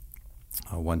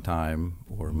one time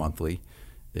or monthly,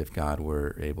 if God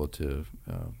were able to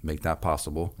make that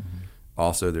possible.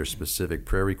 Also, there's specific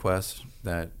prayer requests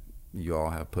that you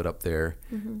all have put up there,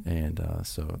 and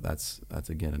so that's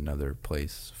again another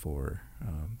place for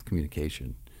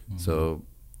communication. So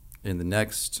in the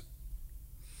next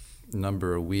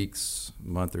number of weeks,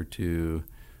 month or two,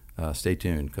 stay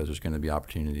tuned, because there's going to be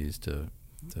opportunities to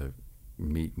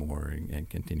meet more and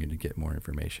continue to get more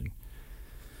information.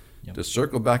 Yep. To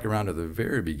circle back around to the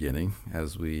very beginning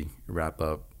as we wrap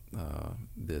up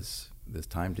this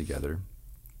time together,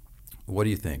 what do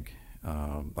you think?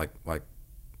 Like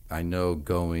I know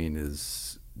going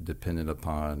is dependent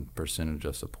upon percentage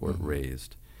of support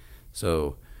raised.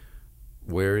 So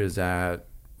where is that?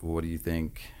 What do you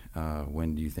think?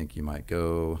 When do you think you might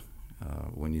go?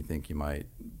 When do you think you might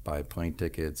buy plane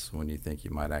tickets? When do you think you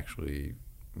might actually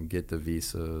get the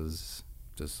visas?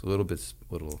 Just a little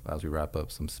as we wrap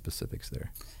up, some specifics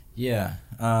there. Yeah.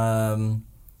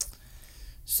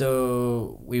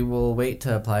 So we will wait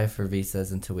to apply for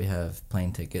visas until we have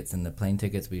plane tickets, and the plane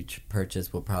tickets we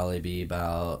purchase will probably be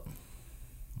it'll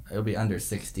be under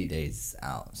 60 days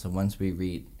out. So once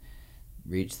we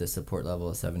reach the support level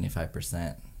of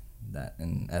 75%, that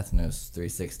in Ethnos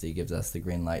 360 gives us the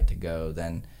green light to go,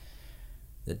 then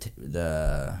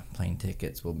the plane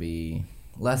tickets will be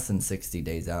less than 60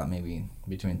 days out, maybe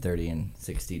between 30 and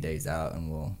 60 days out,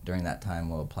 and during that time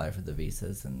we'll apply for the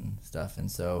visas and stuff. And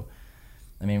so,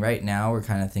 I mean, right now we're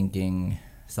kind of thinking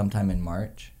sometime in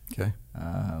March. Okay.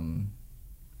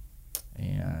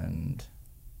 And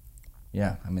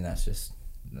yeah, I mean, that's just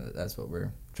that's what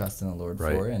we're trusting the Lord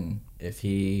for. And if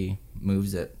He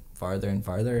moves it farther and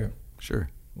farther, sure,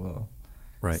 we'll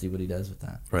see what He does with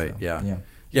that. Right. So,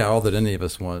 yeah. All that any of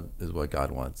us want is what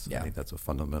God wants. Yeah. I think that's a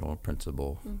fundamental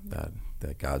principle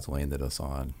that God's landed us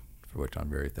on, for which I'm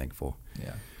very thankful.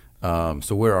 Yeah.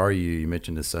 So where are you? You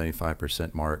mentioned the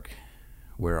 75% mark.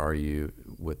 Where are you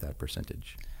with that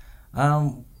percentage?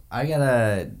 I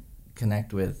gotta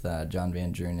connect with John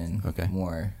Van Drunen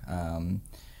more.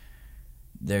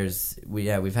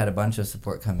 We've had a bunch of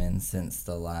support come in since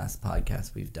the last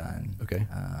podcast we've done. Okay.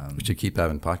 We should keep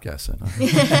having podcasts then.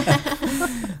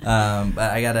 Huh?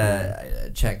 But I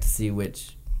gotta check to see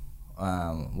which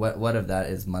what of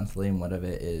that is monthly and what of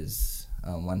it is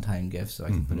one-time gifts, so I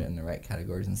can put it in the right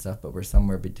categories and stuff. But we're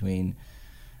somewhere between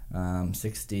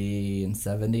 60 and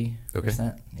 70%. Okay.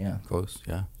 Yeah. Close.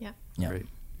 Yeah. Yeah. Great.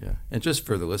 Yeah. And just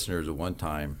for the listeners, a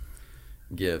one-time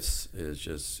gifts is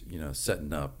just,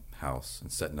 setting up house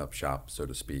and setting up shop, so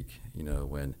to speak.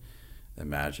 When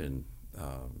imagine,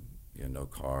 no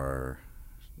car,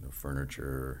 no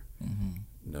furniture,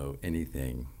 no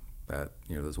anything, that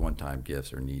those one-time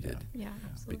gifts are needed. Yeah,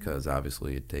 absolutely. Because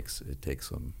obviously it takes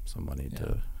some money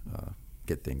to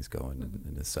get things going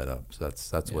and to set up. So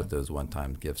that's what those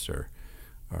one-time gifts are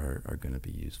going to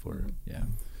be used for. Yeah.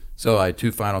 So I had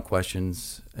two final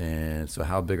questions. And so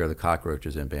how big are the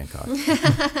cockroaches in Bangkok?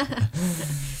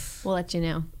 We'll let you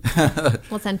know.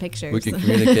 We'll send pictures. We can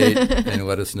communicate and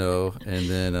let us know. And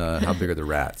then how big are the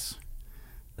rats?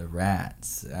 The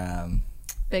rats.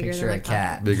 Bigger picture than a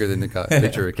cat. Bigger than the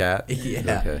picture a cat?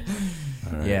 Yeah. Okay.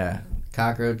 All right. Yeah.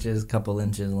 Cockroaches, couple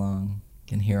inches long.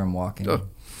 Can hear them walking. Oh.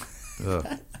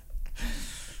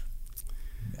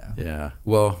 Yeah.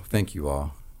 Well, thank you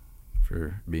all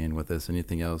for being with us.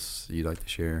 Anything else you'd like to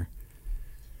share?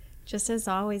 Just as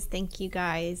always, thank you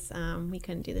guys. We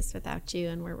couldn't do this without you,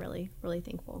 and we're really, really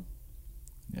thankful.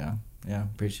 Yeah.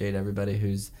 Appreciate everybody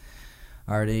who's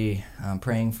already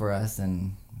praying for us,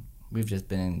 and we've just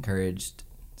been encouraged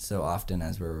so often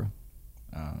as we're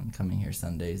coming here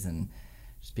Sundays, and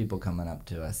just people coming up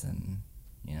to us and,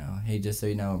 hey, just so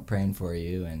you know, I'm praying for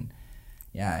you. And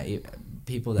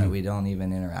people that we don't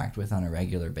even interact with on a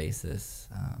regular basis,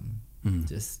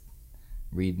 just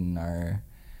reading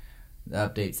the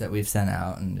updates that we've sent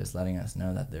out and just letting us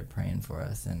know that they're praying for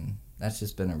us. And that's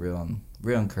just been a real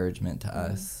encouragement to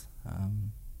us,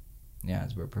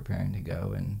 as we're preparing to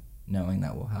go and knowing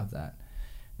that we'll have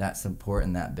that support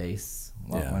and that base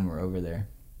when we're over there.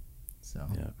 So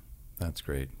that's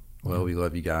great. Well, we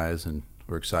love you guys, and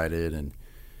we're excited and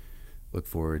look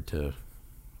forward to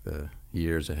the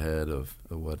years ahead of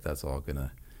what that's all going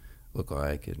to look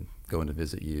like, and going to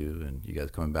visit you and you guys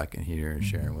coming back in here and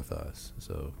sharing with us.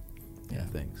 So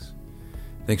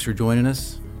thanks for joining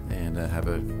us, and have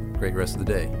a great rest of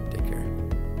the day. Take care.